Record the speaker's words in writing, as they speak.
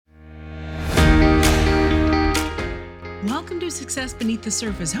Success Beneath the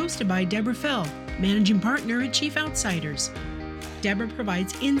Surface, hosted by Deborah Fell, Managing Partner at Chief Outsiders. Deborah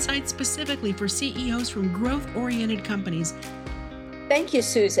provides insights specifically for CEOs from growth-oriented companies. Thank you,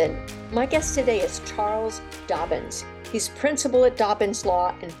 Susan. My guest today is Charles Dobbins. He's principal at Dobbins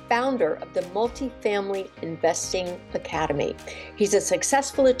Law and founder of the Multifamily Investing Academy. He's a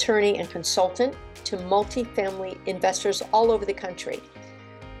successful attorney and consultant to multifamily investors all over the country.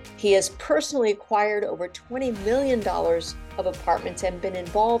 He has personally acquired over $20 million of apartments and been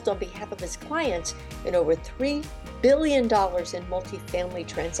involved on behalf of his clients in over $3 billion in multifamily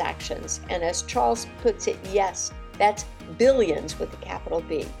transactions. And as Charles puts it, yes, that's billions with a capital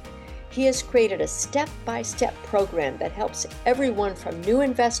B. He has created a step-by-step program that helps everyone from new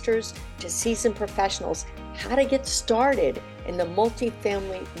investors to seasoned professionals how to get started in the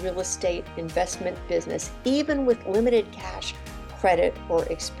multifamily real estate investment business, even with limited cash, credit, or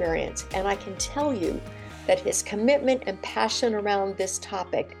experience. And I can tell you that his commitment and passion around this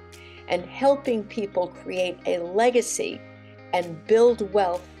topic and helping people create a legacy and build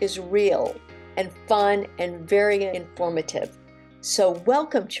wealth is real and fun and very informative. So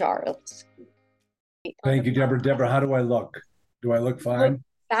welcome, Charles. Thank you, Deborah. Deborah, how do I look? Do I look fine? Look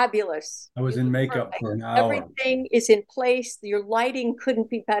fabulous. I was in makeup for an hour. Everything is in place. Your lighting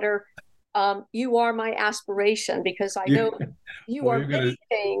couldn't be better. You are my aspiration because I know you are many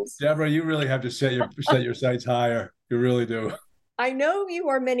things. Deborah, you really have to set your sights higher. You really do. I know you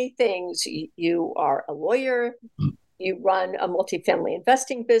are many things. You are a lawyer. You run a multifamily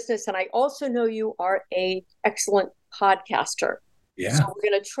investing business. And I also know you are an excellent podcaster. Yeah. So we're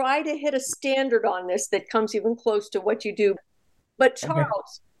going to try to hit a standard on this that comes even close to what you do. But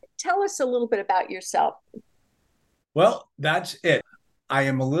Charles, tell us a little bit about yourself. Well, that's it. I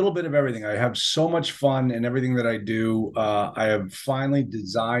am a little bit of everything. I have so much fun in everything that I do. I have finally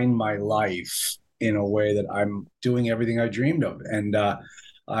designed my life in a way that I'm doing everything I dreamed of. And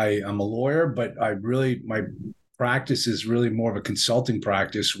I'm a lawyer, but my practice is really more of a consulting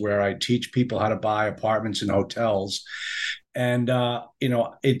practice where I teach people how to buy apartments and hotels. And,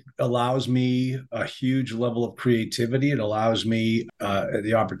 it allows me a huge level of creativity. It allows me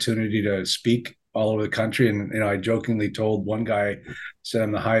the opportunity to speak all over the country. And, I jokingly told one guy, said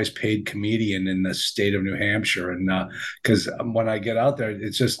I'm the highest paid comedian in the state of New Hampshire. And because when I get out there,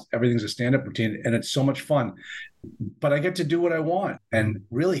 it's just everything's a stand-up routine and it's so much fun. But I get to do what I want and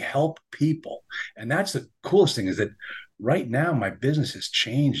really help people. And that's the coolest thing is that right now my business has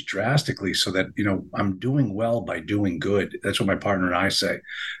changed drastically so that, I'm doing well by doing good. That's what my partner and I say.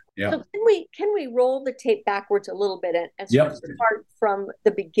 Yeah. So can we roll the tape backwards a little bit and sort of start from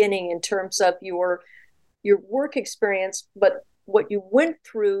the beginning in terms of your work experience, but what you went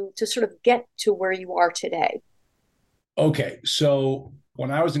through to sort of get to where you are today? Okay. So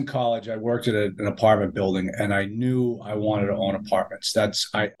when I was in college, I worked at an apartment building and I knew I wanted to own apartments.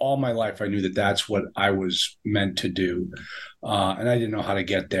 All my life, I knew that that's what I was meant to do. And I didn't know how to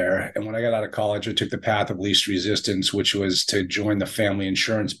get there. And when I got out of college, I took the path of least resistance, which was to join the family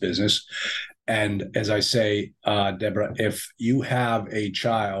insurance business. And as I say, Deborah, if you have a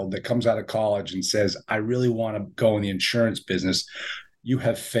child that comes out of college and says, I really want to go in the insurance business, you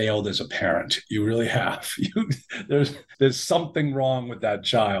have failed as a parent. You really have. There's something wrong with that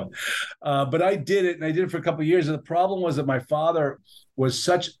child. But I did it, and I did it for a couple of years. And the problem was that my father was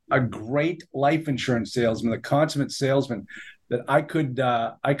such a great life insurance salesman, a consummate salesman, that I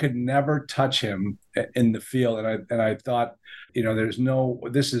could never touch him in the field. And I thought,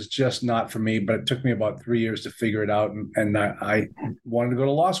 this is just not for me. But it took me about 3 years to figure it out. And I wanted to go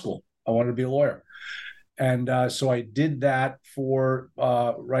to law school. I wanted to be a lawyer. And so I did that for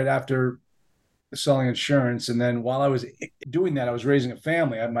right after selling insurance. And then while I was doing that, I was raising a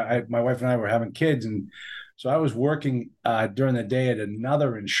family. My wife and I were having kids. And so I was working during the day at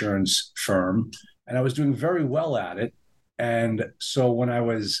another insurance firm, and I was doing very well at it. And so when I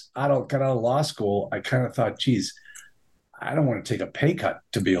got out of law school, I kind of thought, geez, I don't want to take a pay cut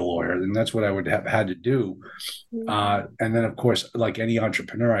to be a lawyer. And that's what I would have had to do. And then, of course, like any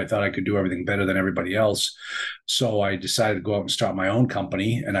entrepreneur, I thought I could do everything better than everybody else. So I decided to go out and start my own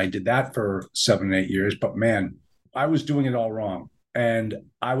company. And I did that for 7 or 8 years. But man, I was doing it all wrong. And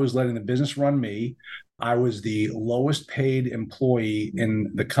I was letting the business run me. I was the lowest paid employee in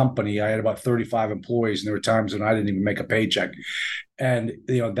the company. I had about 35 employees, and there were times when I didn't even make a paycheck. And,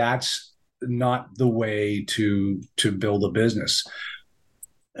 that's not the way to build a business.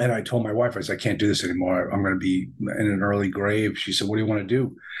 And I told my wife, I said, I can't do this anymore. I'm going to be in an early grave. She said, what do you want to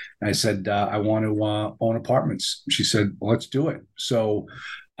do? And I said, I want to own apartments. She said, well, let's do it. So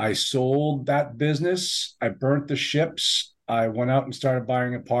I sold that business. I burnt the ships. I went out and started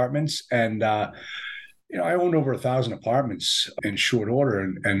buying apartments. And I owned over 1,000 apartments in short order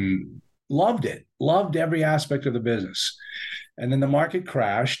and loved it, loved every aspect of the business. And then the market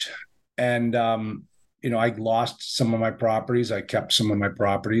crashed and, I lost some of my properties. I kept some of my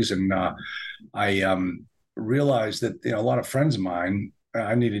properties and I realized that, a lot of friends of mine,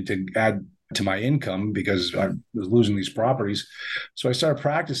 I needed to add to my income because I was losing these properties. So I started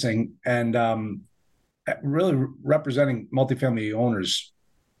practicing and really representing multifamily owners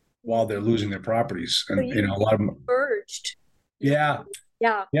while they're losing their properties. And, So a lot of them merged. Yeah.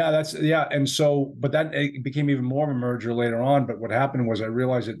 Yeah. Yeah. And so, but that it became even more of a merger later on. But what happened was I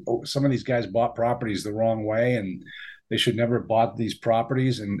realized that some of these guys bought properties the wrong way and they should never have bought these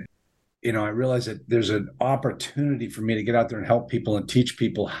properties. And, I realized that there's an opportunity for me to get out there and help people and teach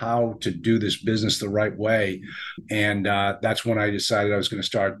people how to do this business the right way. And that's when I decided I was going to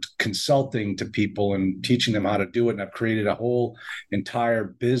start consulting to people and teaching them how to do it. And I've created a whole entire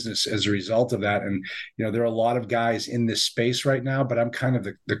business as a result of that. And, there are a lot of guys in this space right now, but I'm kind of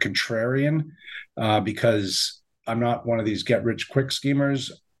the contrarian because I'm not one of these get rich quick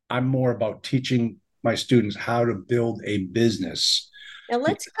schemers. I'm more about teaching my students how to build a business. Now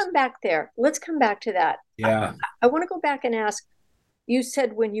let's come back there. Let's come back to that. Yeah. I want to go back and ask, you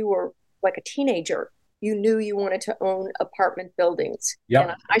said when you were like a teenager, you knew you wanted to own apartment buildings. Yep.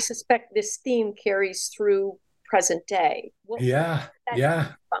 And I suspect this theme carries through present day. Yeah. I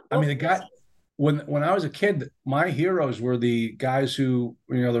mean, the guy, when I was a kid, my heroes were the guys who,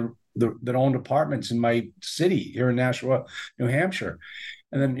 that owned apartments in my city here in Nashua, New Hampshire.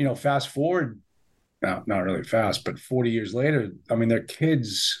 And then, fast forward, not really fast, but 40 years later, I mean, their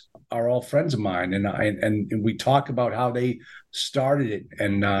kids are all friends of mine. And we talk about how they started it.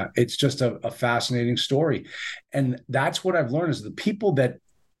 And it's just a fascinating story. And that's what I've learned is the people that,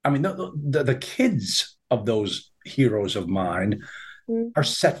 I mean, the kids of those heroes of mine are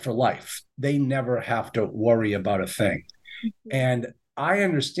set for life. They never have to worry about a thing. And I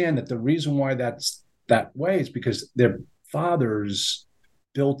understand that the reason why that's that way is because their fathers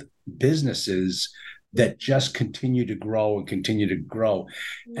built businesses that just continue to grow and continue to grow.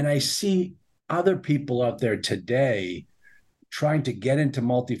 And I see other people out there today trying to get into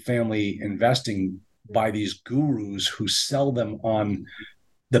multifamily investing by these gurus who sell them on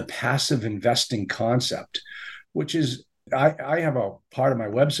the passive investing concept, which is, I have a part of my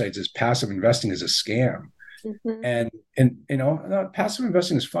website says passive investing is a scam. And passive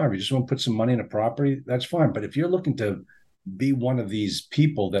investing is fine. If you just want to put some money in a property, that's fine. But if you're looking to be one of these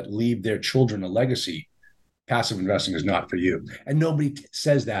people that leave their children a legacy, passive investing is not for you. And nobody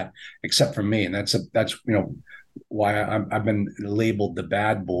says that except for me. And that's why I've been labeled the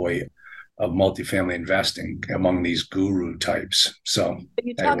bad boy of multifamily investing among these guru types. So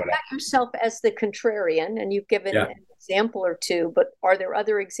you talk about yourself as the contrarian, and you've given an example or two, but are there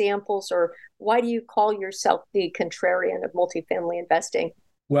other examples, or why do you call yourself the contrarian of multifamily investing?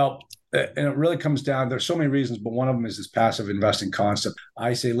 Well, and it really comes down, there's so many reasons, but one of them is this passive investing concept.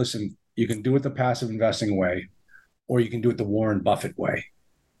 I say, listen, you can do it the passive investing way, or you can do it the Warren Buffett way.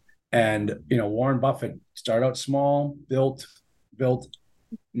 And, Warren Buffett started out small, built,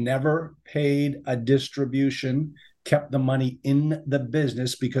 never paid a distribution, kept the money in the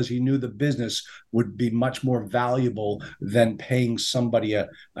business because he knew the business would be much more valuable than paying somebody a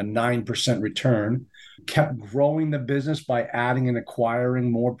 9% return, kept growing the business by adding and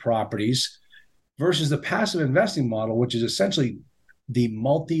acquiring more properties, versus the passive investing model, which is essentially the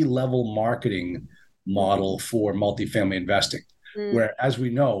multi-level marketing model for multifamily investing. Where, as we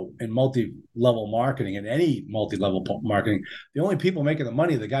know, in multi-level marketing, in any multi-level marketing, the only people making the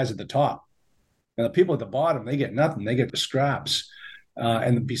money are the guys at the top. And the people at the bottom, they get nothing. They get the scraps.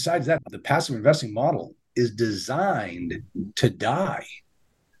 And besides that, the passive investing model is designed to die.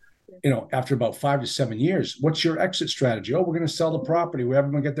 After about 5 to 7 years, what's your exit strategy? Oh, we're going to sell the property. We're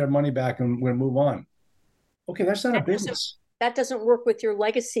going to get their money back and we're going to move on. Okay, that's not a business. That doesn't work with your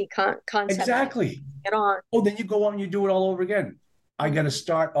legacy concept. Exactly. Get on. Oh, then you go on and you do it all over again. I got to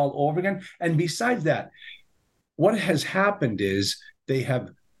start all over again. And besides that, what has happened is they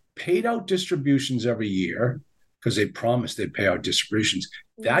have paid out distributions every year because they promised they'd pay out distributions.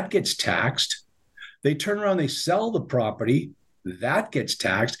 That gets taxed. They turn around, they sell the property. That gets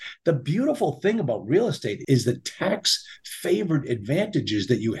taxed. The beautiful thing about real estate is the tax favored advantages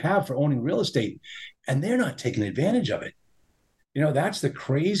that you have for owning real estate, and they're not taking advantage of it. That's the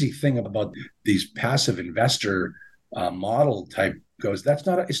crazy thing about these passive investor model type goes.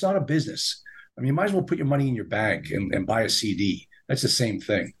 It's not a business. I mean, you might as well put your money in your bank and buy a CD. That's the same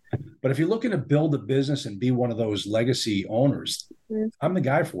thing. But if you're looking to build a business and be one of those legacy owners, I'm the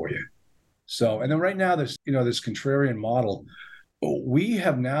guy for you. So, and then right now, this contrarian model, we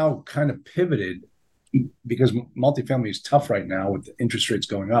have now kind of pivoted because multifamily is tough right now with the interest rates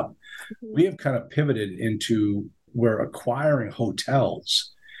going up, we have kind of pivoted into we're acquiring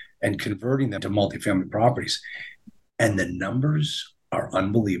hotels and converting them to multifamily properties. And the numbers are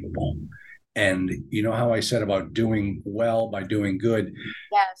unbelievable. And you know how I said about doing well by doing good?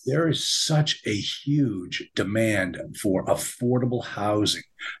 Yes. There is such a huge demand for affordable housing,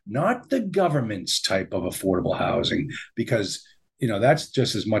 not the government's type of affordable housing, because that's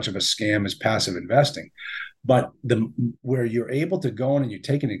just as much of a scam as passive investing. But where you're able to go in and you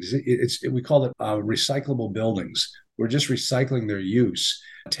take we call it recyclable buildings. We're just recycling their use,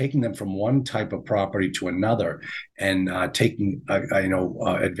 taking them from one type of property to another, and taking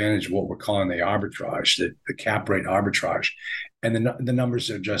advantage of what we're calling the arbitrage, the cap rate arbitrage, and the numbers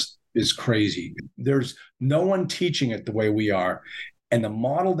are just is crazy. There's no one teaching it the way we are, and the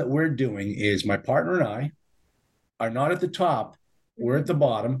model that we're doing is my partner and I are not at the top; we're at the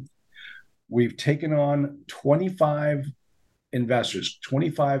bottom. We've taken on 25 investors,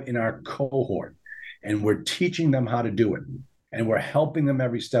 25 in our cohort, and we're teaching them how to do it. And we're helping them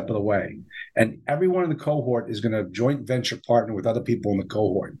every step of the way. And everyone in the cohort is going to joint venture partner with other people in the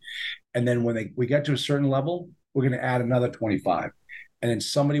cohort. And then when we get to a certain level, we're going to add another 25. And then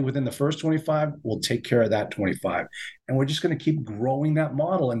somebody within the first 25 will take care of that 25. And we're just going to keep growing that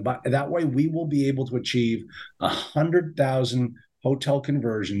model. And that way we will be able to achieve 100,000 hotel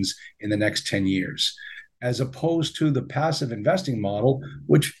conversions in the next 10 years, as opposed to the passive investing model,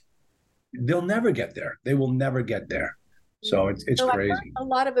 which they'll never get there. They will never get there. So it's crazy. I've heard a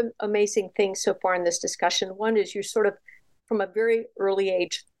lot of amazing things so far in this discussion. One is you sort of, from a very early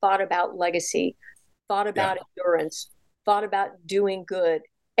age, thought about legacy, thought about endurance, thought about doing good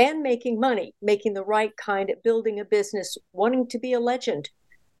and making money, making the right kind of building a business, wanting to be a legend.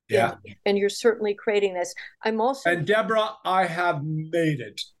 Yeah. And you're certainly creating this. And Deborah, I have made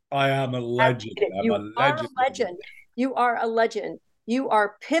it. I am a legend. You are a legend. You are a legend. You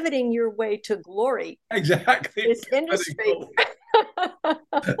are pivoting your way to glory. Exactly. This industry.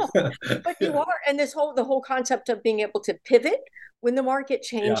 But you are, and the whole concept of being able to pivot when the market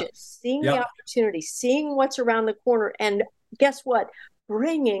changes, seeing the opportunity, seeing what's around the corner, and guess what?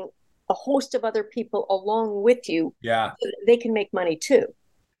 Bringing a host of other people along with you. Yeah. So they can make money too.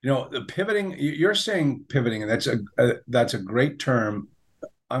 The pivoting, you're saying pivoting, and that's a great term.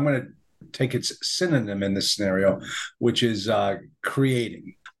 I'm going to take its synonym in this scenario, which is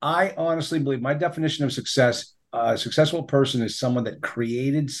creating. I honestly believe my definition of success, a successful person is someone that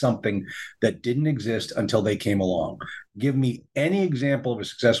created something that didn't exist until they came along. Give me any example of a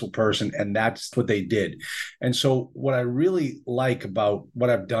successful person, and that's what they did. And so what I really like about what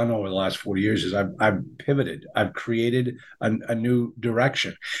I've done over the last 40 years is I've pivoted. I've created a new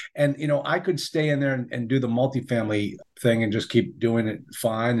direction. And, I could stay in there and do the multifamily thing and just keep doing it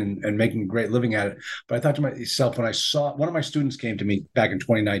fine and making a great living at it. But I thought to myself, when I saw one of my students came to me back in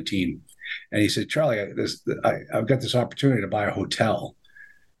 2019, and he said, Charlie, I've got this opportunity to buy a hotel.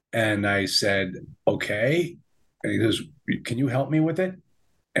 And I said, okay. And he goes, can you help me with it?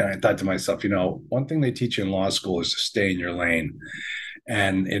 And I thought to myself, one thing they teach you in law school is to stay in your lane.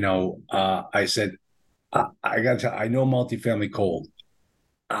 And, I said, I got to, I know multifamily cold.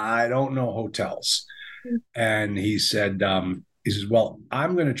 I don't know hotels. And he said, well,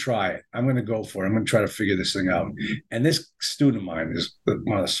 I'm going to try it. I'm going to go for it. I'm going to try to figure this thing out. And this student of mine is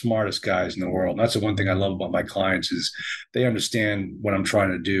one of the smartest guys in the world. And that's the one thing I love about my clients is they understand what I'm trying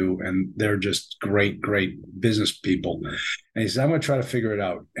to do. And they're just great, great business people. And he said, I'm going to try to figure it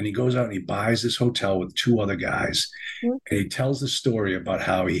out. And he goes out and he buys this hotel with two other guys. And he tells the story about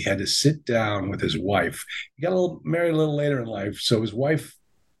how he had to sit down with his wife. He got married a little later in life. So his wife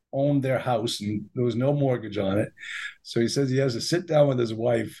owned their house and there was no mortgage on it. So he says he has to sit down with his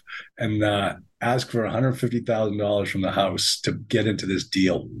wife and ask for $150,000 from the house to get into this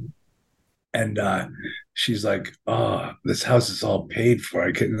deal. And she's like, oh, this house is all paid for.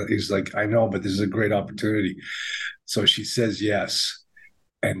 He's like, I know, but this is a great opportunity. So she says yes.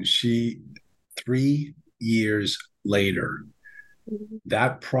 And 3 years later,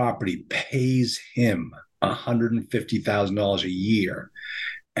 that property pays him $150,000 a year.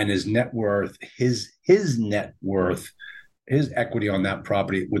 And his net worth, his net worth, his equity on that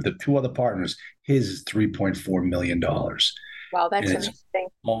property with the two other partners, his is $3.4 million. Wow, that's interesting.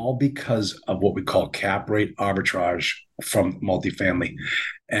 All because of what we call cap rate arbitrage from multifamily.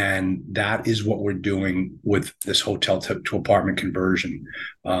 And that is what we're doing with this hotel to apartment conversion.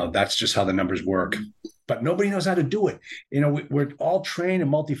 That's just how the numbers work. But nobody knows how to do it. We're all trained in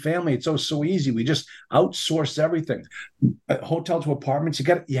multifamily. It's so easy. We just outsource everything. Hotel to apartments,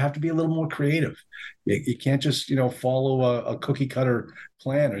 you have to be a little more creative. You can't just follow a cookie cutter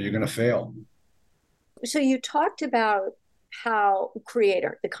plan or you're going to fail. So you talked about how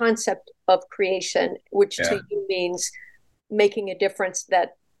creator, the concept of creation, which Yeah. to you means making a difference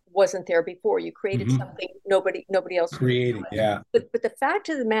that wasn't there before. You created something nobody else could Creating. do. Yeah. But the fact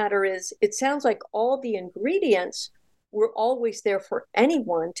of the matter is, it sounds like all the ingredients were always there for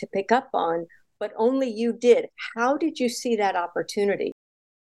anyone to pick up on, but only you did. How did you see that opportunity?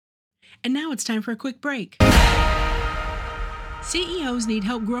 And now it's time for a quick break. CEOs need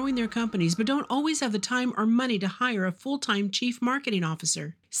help growing their companies, but don't always have the time or money to hire a full-time Chief Marketing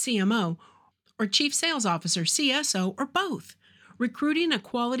Officer, CMO, or Chief Sales Officer, CSO, or both. Recruiting a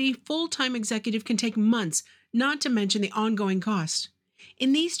quality, full-time executive can take months, not to mention the ongoing cost.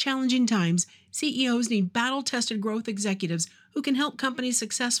 In these challenging times, CEOs need battle-tested growth executives who can help companies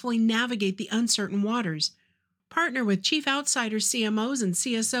successfully navigate the uncertain waters. Partner with Chief Outsiders CMOs and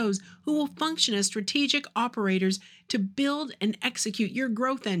CSOs who will function as strategic operators to build and execute your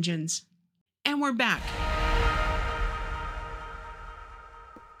growth engines. And we're back.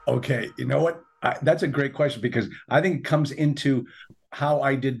 Okay. You know what? That's a great question, because I think it comes into how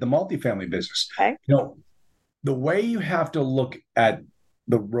I did the multifamily business. Okay. The way you have to look at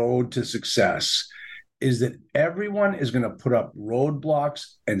the road to success is that everyone is going to put up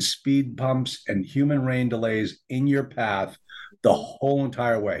roadblocks and speed bumps and human rain delays in your path the whole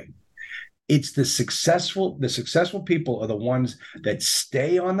entire way. It's the successful people are the ones that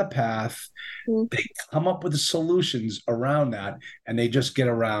stay on the path. They come up with the solutions around that, and they just get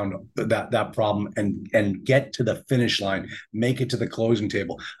around that problem and get to the finish line, make it to the closing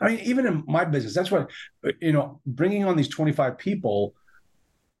table. I mean, even in my business, that's what, bringing on these 25 people,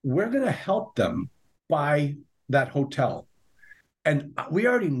 we're going to help them buy that hotel. And we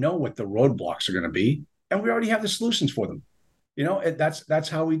already know what the roadblocks are going to be, and we already have the solutions for them. That's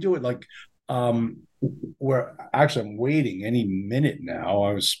how we do it. Like, I'm waiting any minute now.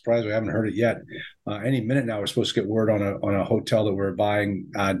 I was surprised we haven't heard it yet. Any minute now, we're supposed to get word on a hotel that we're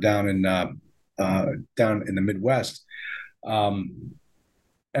buying down in the Midwest. And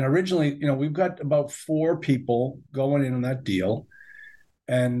originally, we've got about 4 people going in on that deal,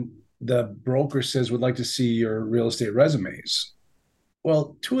 and the broker says, "We'd like to see your real estate resumes."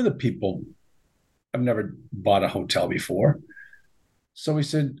 Well, 2 of the people have never bought a hotel before. So we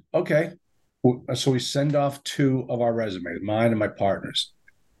said, okay. So we send off 2 of our resumes, mine and my partner's.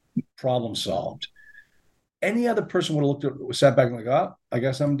 Problem solved. Any other person would have sat back and like, oh, I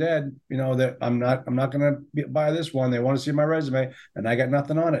guess I'm dead. That I'm not going to buy this one. They want to see my resume, and I got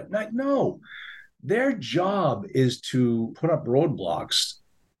nothing on it. No, their job is to put up roadblocks.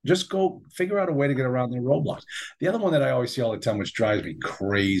 Just go figure out a way to get around the roadblocks. The other one that I always see all the time, which drives me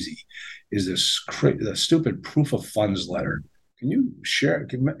crazy, is the stupid proof of funds letter. Can you share?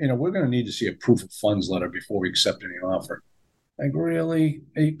 We're going to need to see a proof of funds letter before we accept any offer. Like, really?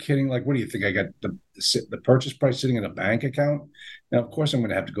 Are you kidding? Like, what do you think? I got the purchase price sitting in a bank account? Now, of course, I'm going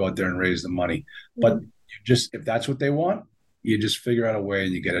to have to go out there and raise the money. But if that's what they want, you just figure out a way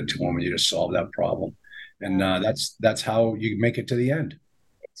and you get it to them, and you just solve that problem. And that's how you make it to the end.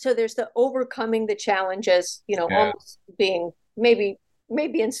 So there's the overcoming the challenges, almost being maybe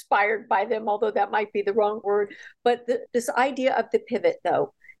inspired by them, although that might be the wrong word. But this idea of the pivot,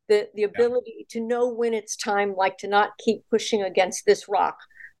 though, the ability to know when it's time, like to not keep pushing against this rock,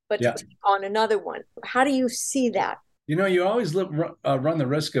 but to take on another one. How do you see that? You always run the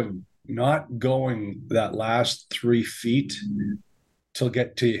risk of not going that last 3 feet till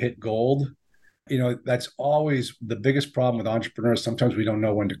you hit gold. That's always the biggest problem with entrepreneurs. Sometimes we don't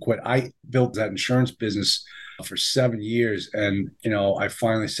know when to quit. I built that insurance business for 7 years, and I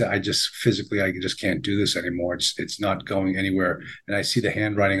finally said, I just can't do this anymore. It's not going anywhere, and I see the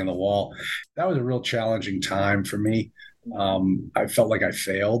handwriting on the wall. That was a real challenging time for me. I felt like I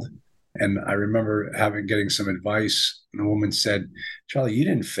failed, and I remember getting some advice, and the woman said, "Charlie, you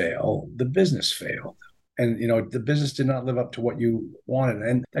didn't fail. The business failed." And, the business did not live up to what you wanted.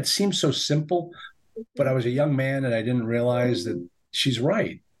 And that seems so simple, but I was a young man and I didn't realize that she's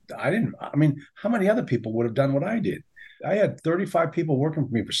right. How many other people would have done what I did? I had 35 people working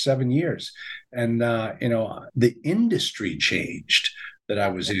for me for 7 years. And, the industry changed that I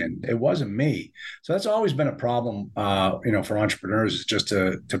was in. It wasn't me. So that's always been a problem, for entrepreneurs, is just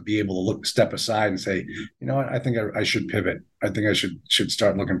to be able to step aside and say, you know what, I think I should pivot. I think I should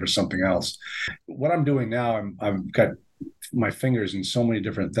start looking for something else. What I'm doing now, I've got my fingers in so many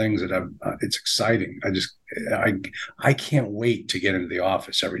different things that it's exciting. I can't wait to get into the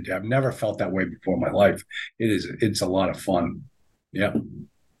office every day. I've never felt that way before in my life. It's a lot of fun. Yeah.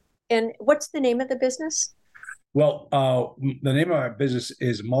 And what's the name of the business? Well, the name of my business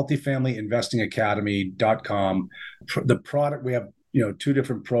is multifamilyinvestingacademy.com. The product, we have two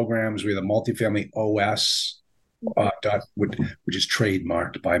different programs. We have the multifamily OS, which is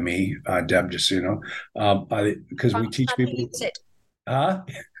trademarked by me, Deb, just so you know, because we teach people. I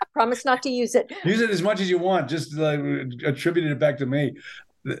promise not to use it. Use it as much as you want. Just attribute it back to me.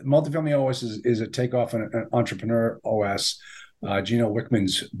 The multifamily OS is a takeoff on an entrepreneur OS. Gino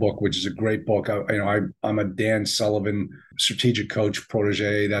Wickman's book, which is a great book. I'm a Dan Sullivan strategic coach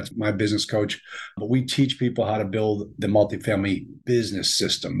protege. That's my business coach. But we teach people how to build the multifamily business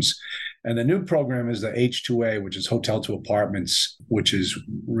systems. And the new program is the H2A, which is hotel to apartments, which is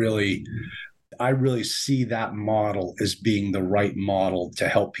really, I really see that model as being the right model to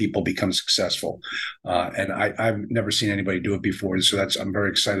help people become successful. And I've never seen anybody do it before. So I'm very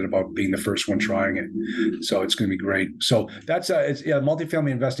excited about being the first one trying it. So it's going to be great. So it's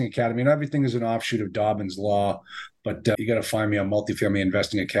Multifamily Investing Academy, and everything is an offshoot of Dobbins Law. But you got to find me on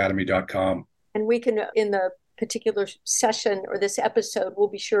multifamilyinvestingacademy.com. And we can, in the particular session or this episode, we'll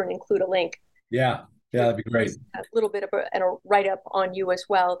be sure and include a link. Yeah, that'd be great. A little bit of a write-up on you as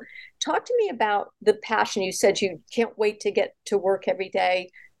well. Talk to me about the passion. You said you can't wait to get to work every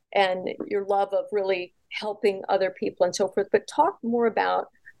day and your love of really helping other people and so forth. But talk more about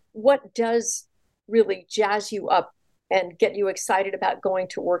what does really jazz you up and get you excited about going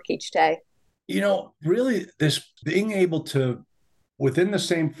to work each day. Really this being able to, within the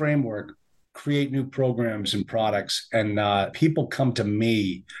same framework, create new programs and products, and people come to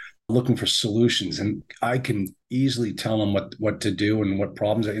me looking for solutions, and I can easily tell them what to do and what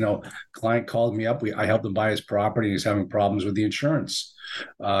problems. Client called me up. I helped him buy his property. He's having problems with the insurance.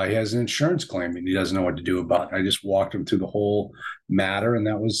 He has an insurance claim and he doesn't know what to do about it. I just walked him through the whole matter, and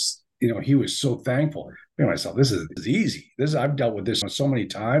that was, he was so thankful. I myself, this is easy. I've dealt with this so many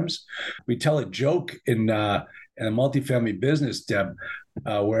times. We tell a joke in a multifamily business, Deb,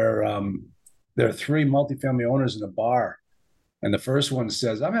 where there are three multifamily owners in a bar. And the first one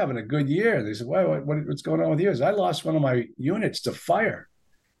says, I'm having a good year. And they said, what's going on with you? I lost one of my units to fire.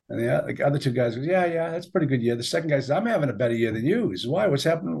 And the other two guys go, yeah, that's a pretty good year. The second guy says, I'm having a better year than you. He says, why? What's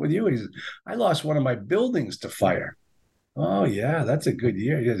happening with you? He says, I lost one of my buildings to fire. Oh, yeah, that's a good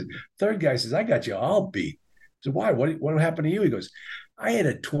year. He goes, third guy says, I got you all beat. So why? What happened to you? He goes, I had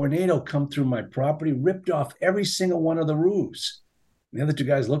a tornado come through my property, ripped off every single one of the roofs. And the other two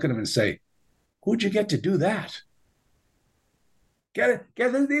guys look at him and say, who'd you get to do that? Get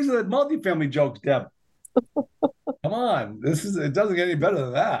it? These are the multifamily jokes, Deb. Come on. It doesn't get any better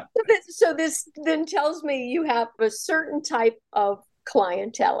than that. So this then tells me you have a certain type of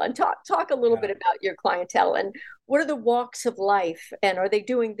clientele, and talk a little bit about your clientele and what are the walks of life, and are they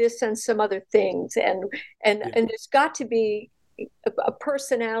doing this and some other things, and there's got to be a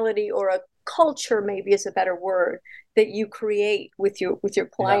personality or a culture, maybe is a better word, that you create with your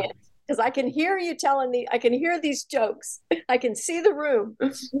clients. Because I can hear you I can hear these jokes. I can see the room.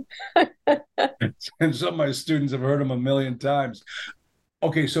 And some of my students have heard them a million times.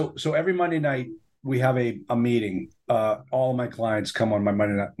 Okay, so every Monday night we have a meeting. All of my clients come on my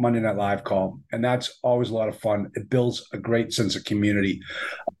Monday Night Live call, and that's always a lot of fun. It builds a great sense of community.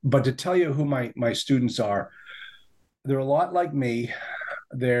 But to tell you who my students are, they're a lot like me.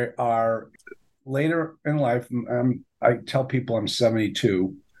 They are later in life. I tell people I'm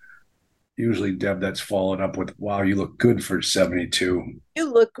 72. Usually, Deb, that's followed up with, wow, you look good for 72.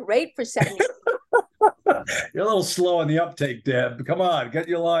 You look great for 72. You're a little slow on the uptake, Deb. Come on, get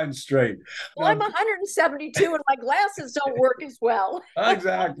your lines straight. Well, I'm 172 and my glasses don't work as well.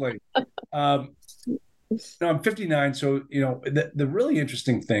 Exactly. I'm 59. So, the really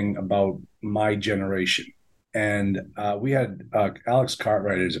interesting thing about my generation, and we had Alex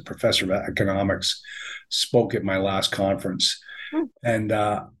Cartwright, who's a professor of economics, spoke at my last conference. And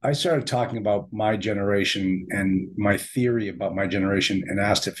I started talking about my generation and my theory about my generation, and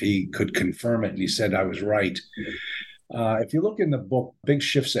asked if he could confirm it. And he said I was right. If you look in the book, Big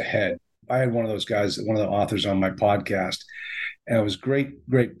Shifts Ahead, I had one of those guys, one of the authors on my podcast, and it was great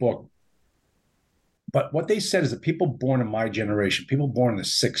book. But what they said is that people born in my generation, people born in the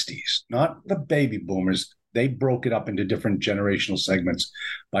 60s, not the baby boomers, they broke it up into different generational segments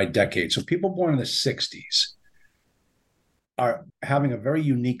by decade. So people born in the 60s are having a very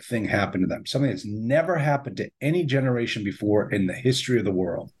unique thing happen to them, something that's never happened to any generation before in the history of the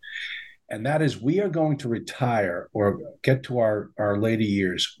world. And that is, we are going to retire or get to our later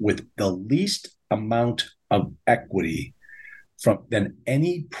years with the least amount of equity than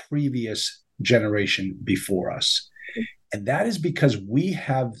any previous generation before us. And that is because we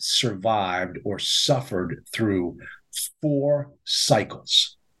have survived or suffered through 4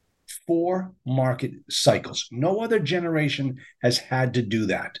 cycles. 4 market cycles. No other generation has had to do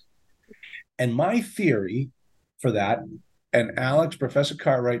that. And my theory for that And Alex, Professor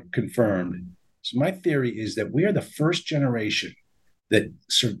Cartwright confirmed. So my theory is that we are the first generation that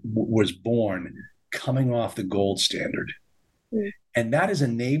was born coming off the gold standard. Mm. And that has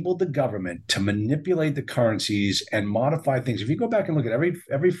enabled the government to manipulate the currencies and modify things. If you go back and look at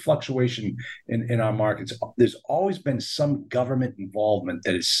every fluctuation in our markets, there's always been some government involvement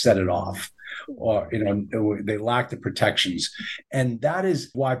that has set it off. Or, they lack the protections. And that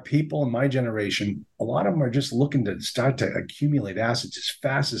is why people in my generation, a lot of them are just looking to start to accumulate assets as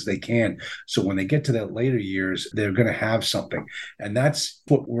fast as they can. So when they get to that later years, they're going to have something. And that's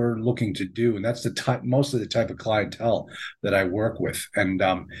what we're looking to do. And that's most of the type of clientele that I work with. And,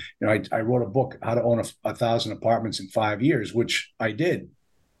 I wrote a book, How to Own 1,000 Apartments in 5 Years, which I did.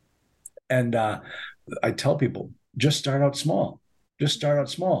 And I tell people, just start out small. Just start out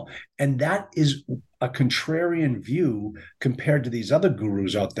small. And that is a contrarian view compared to these other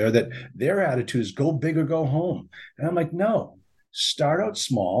gurus out there that their attitude is go big or go home. And I'm like, no, start out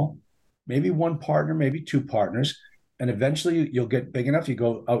small, maybe one partner, maybe two partners. And eventually you'll get big enough. You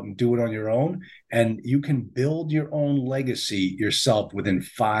go out and do it on your own, and you can build your own legacy yourself within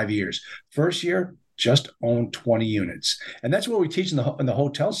 5 years. First year, just own 20 units. And that's what we teach in the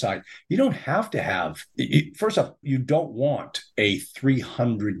hotel side. You don't have to have, first off, you don't want a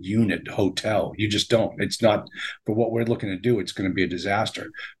 300 unit hotel. You just don't. It's not, for what we're looking to do, it's going to be a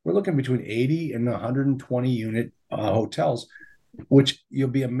disaster. We're looking between 80 and 120 unit hotels, which you'll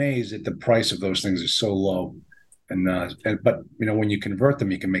be amazed at the price of those things is so low. But when you convert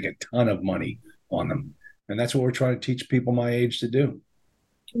them, you can make a ton of money on them. And that's what we're trying to teach people my age to do.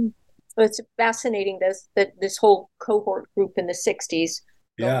 So it's fascinating this whole cohort group in the 60s.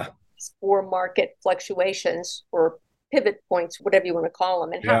 Yeah. For market fluctuations or pivot points, whatever you want to call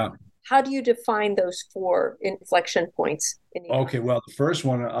them. And how do you define those 4 inflection points? Okay, well, the first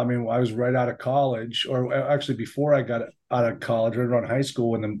one, I was right out of college, or actually before I got out of college, right around high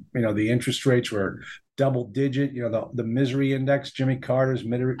school, when the interest rates were double digit, the misery index, Jimmy Carter's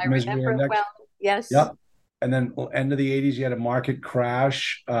misery index. Well, yes. Yep. And then end of the 80s, you had a market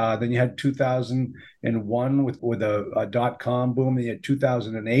crash. Then you had 2001 with a dot-com boom. Then you had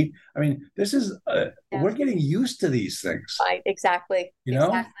 2008. This is, we're getting used to these things. Right, exactly.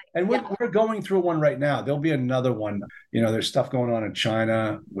 Exactly. And we're going through one right now. There'll be another one. There's stuff going on in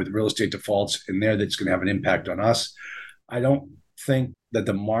China with real estate defaults in there that's going to have an impact on us. I don't think that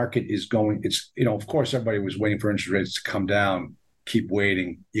the market is going, of course, everybody was waiting for interest rates to come down. Keep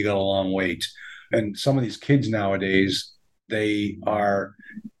waiting. You got a long wait. And some of these kids nowadays, they are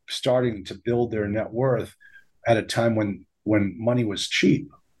starting to build their net worth at a time when money was cheap.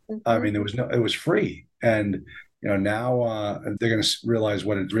 Mm-hmm. It was free. And, now they're going to realize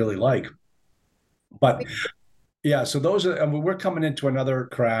what it's really like. But yeah, so those are, we're coming into another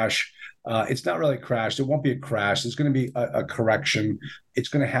crash. It's not really a crash. It won't be a crash. It's going to be a correction. It's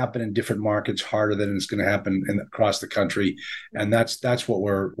going to happen in different markets harder than it's going to happen across the country. And that's what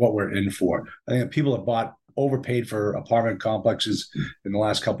we're in for. I think people have overpaid for apartment complexes in the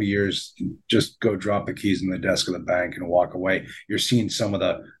last couple of years. Just go drop the keys in the desk of the bank and walk away. You're seeing some of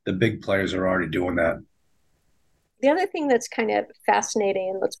the big players are already doing that. The other thing that's kind of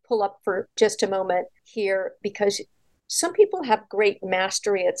fascinating, and let's pull up for just a moment here, because some people have great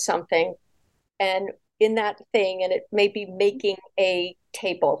mastery at something, and in that thing, and it may be making a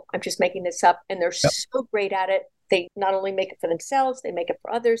table. I'm just making this up, and they're so great at it. They not only make it for themselves, they make it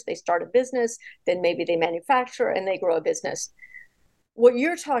for others. They start a business, then maybe they manufacture and they grow a business. What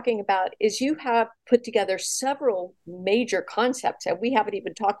you're talking about is you have put together several major concepts, and we haven't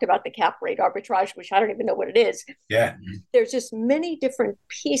even talked about the cap rate arbitrage, which I don't even know what it is. Yeah. There's just many different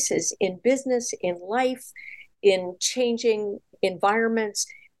pieces in business, in life, in changing environments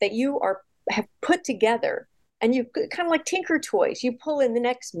that you have put together, and you kind of like Tinker Toys. You pull in the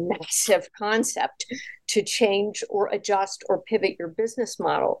next massive concept to change or adjust or pivot your business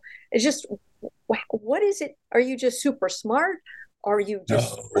model. It's just, what is it? Are you just super smart? Are you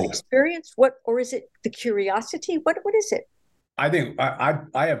just experienced? Or is it the curiosity? What is it? I think I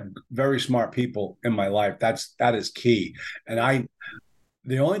have very smart people in my life. That is key. And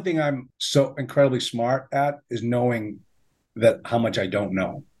the only thing I'm so incredibly smart at is knowing that how much I don't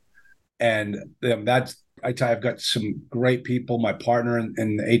know. And I've got some great people. My partner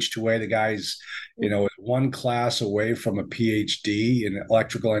in the H2A, the guy's, one class away from a PhD in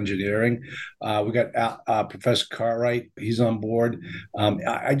electrical engineering. We got Professor Cartwright. He's on board.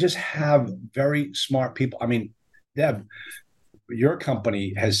 I just have very smart people. Deb, your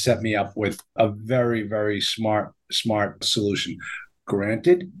company has set me up with a very, very smart solution.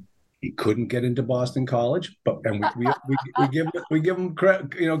 Granted, He couldn't get into Boston College, but we give him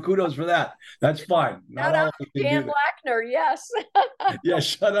credit, kudos for that. That's fine. Not Shout all out of us to can Dan do that. Lackner. Yes. Yeah,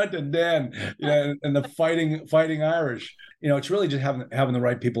 shout out to Dan, and the fighting Irish. It's really just having the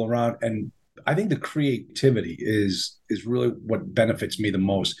right people around, and I think the creativity is really what benefits me the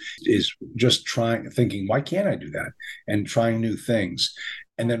most. Is just thinking, why can't I do that, and trying new things,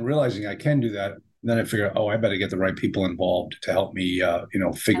 and then realizing I can do that. Then I figure, I better get the right people involved to help me,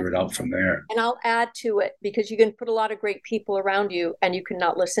 figure it out from there. And I'll add to it, because you can put a lot of great people around you and you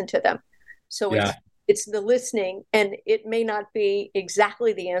cannot listen to them. So Yeah. it's the listening, and it may not be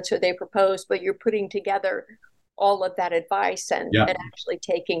exactly the answer they propose, but you're putting together all of that advice and actually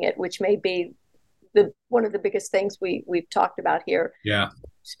taking it, which may be one of the biggest things we've talked about here. Yeah.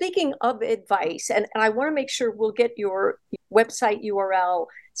 Speaking of advice, and I want to make sure we'll get your website URL,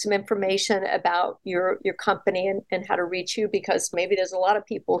 some information about your company and how to reach you, because maybe there's a lot of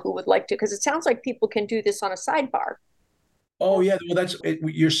people who would like to, because it sounds like people can do this on a sidebar. Oh, yeah. Well, that's it.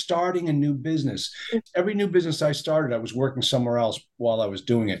 You're starting a new business. Every new business I started, I was working somewhere else while I was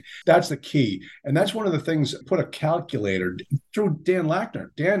doing it. That's the key. And that's one of the things, put a calculator through Dan Lackner.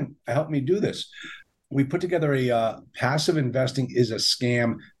 Dan helped me do this. We put together a passive investing is a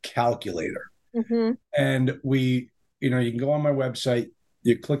scam calculator. Mm-hmm. And you can go on my website,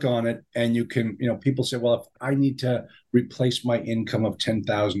 you click on it, and you can, people say, well, if I need to replace my income of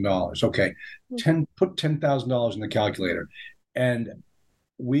 $10,000, okay, put $10,000 in the calculator. And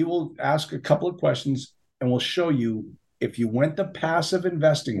we will ask a couple of questions, and we'll show you if you went the passive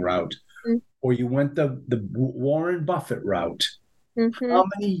investing route or you went the Warren Buffett route, how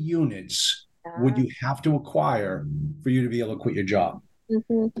many units would you have to acquire for you to be able to quit your job?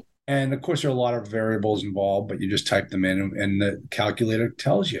 And of course, there are a lot of variables involved, but you just type them in and the calculator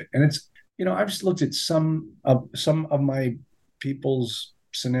tells you. And it's, I've just looked at some of my people's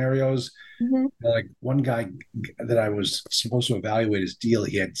scenarios. Like one guy that I was supposed to evaluate his deal,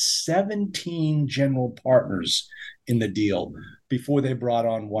 he had 17 general partners in the deal before they brought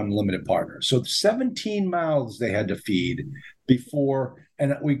on one limited partner. So 17 mouths they had to feed before,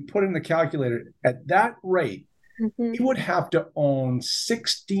 and we put in the calculator at that rate, he would have to own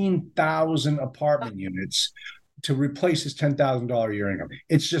 16,000 apartment units to replace his $10,000 a year income.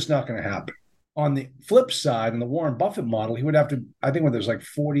 It's just not going to happen. On the flip side, in the Warren Buffett model, he would have to, I think when there's like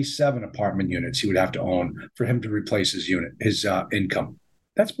 47 apartment units he would have to own for him to replace his income.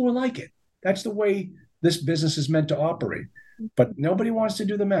 That's more like it. That's the way this business is meant to operate. But nobody wants to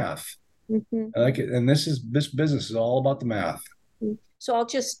do the math. I like it. And this business is all about the math. So I'll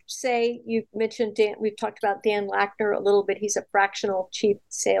just say, you mentioned Dan, we've talked about Dan Lackner a little bit. He's a fractional chief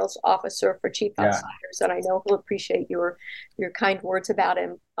sales officer for Chief Outsiders, and I know he'll appreciate your kind words about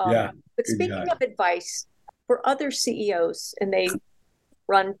him. But speaking of advice for other CEOs, and they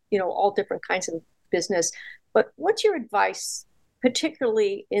run, all different kinds of business, but what's your advice,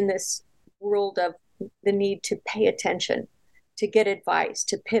 particularly in this world of the need to pay attention, to get advice,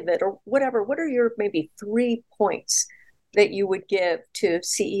 to pivot, or whatever? What are your maybe 3 points that you would give to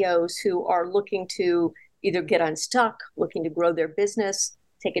CEOs who are looking to either get unstuck, looking to grow their business,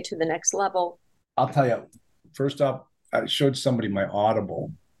 take it to the next level? I'll tell you, first up, I showed somebody my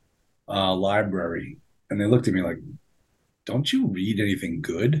Audible library, and they looked at me like, don't you read anything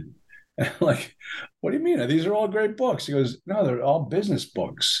good? And I'm like, what do you mean? These are all great books. He goes, no, they're all business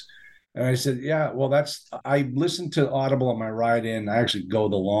books. And I said, yeah, well, I listen to Audible on my ride in. I actually go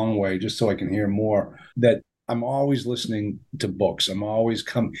the long way just so I can hear more. That I'm always listening to books. And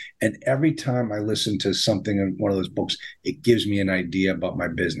every time I listen to something in one of those books, it gives me an idea about my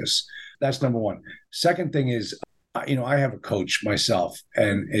business. That's number one. Second thing is, I have a coach myself,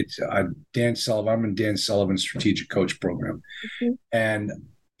 and it's Dan Sullivan. I'm in Dan Sullivan's strategic coach program. And,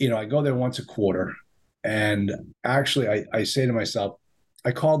 I go there once a quarter. And actually, I say to myself,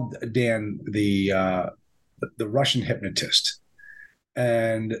 I called Dan the Russian hypnotist.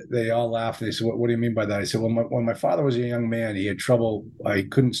 And they all laughed. They said, what do you mean by that? I said, well, when my father was a young man, he had trouble. He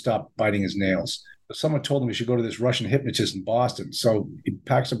couldn't stop biting his nails. Someone told him he should go to this Russian hypnotist in Boston. So he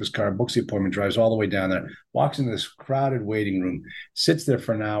packs up his car, books the appointment, drives all the way down there, walks into this crowded waiting room, sits there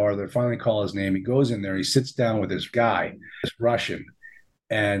for an hour. They finally call his name. He goes in there. He sits down with this guy, this Russian,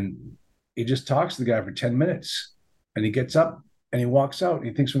 and he just talks to the guy for 10 minutes. And he gets up and he walks out and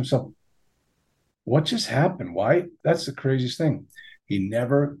he thinks to himself, what just happened? Why? That's the craziest thing. He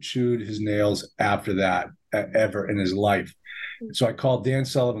never chewed his nails after that ever in his life. So I called Dan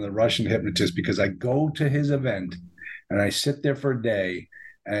Sullivan the Russian hypnotist, because I go to his event and I sit there for a day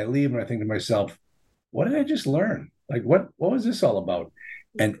and I leave and I think to myself, what did I just learn? Like, what was this all about?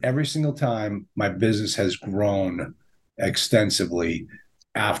 And every single time my business has grown extensively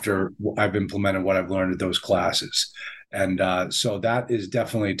after I've implemented what I've learned at those classes. And so that is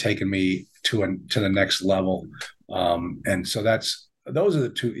definitely taken me to the next level. And so those are the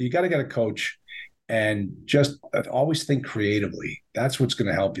two. You got to get a coach and just always think creatively. That's what's going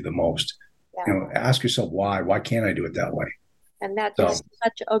to help you the most. Yeah. Ask yourself why can't I do it that way? And that is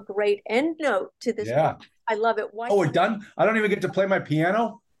such a great end note to this. Yeah. I love it. Oh, we're done? I don't even get to play my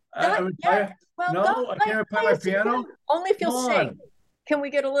piano? Not yet. Well, no, I can't play my piano? Only if you'll sing. Can we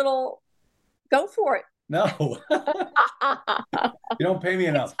get a little, go for it. No. You don't pay me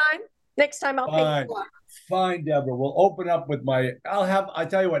enough. Next time I'll pay you more. Fine, Deborah. We'll open up with I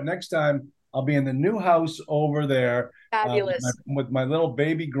tell you what, next time I'll be in the new house over there. Fabulous. With my little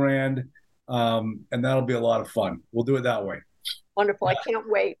baby grand. And that'll be a lot of fun. We'll do it that way. Wonderful. I can't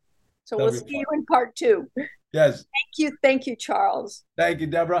wait. So we'll see you in part 2. Yes. Thank you, Charles. Thank you,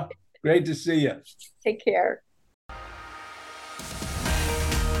 Deborah. Great to see you. Take care.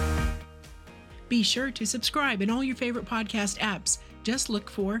 Be sure to subscribe in all your favorite podcast apps. Just look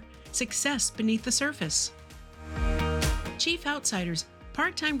for Success Beneath the Surface. Chief Outsiders,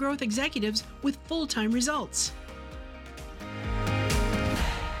 part-time growth executives with full-time results.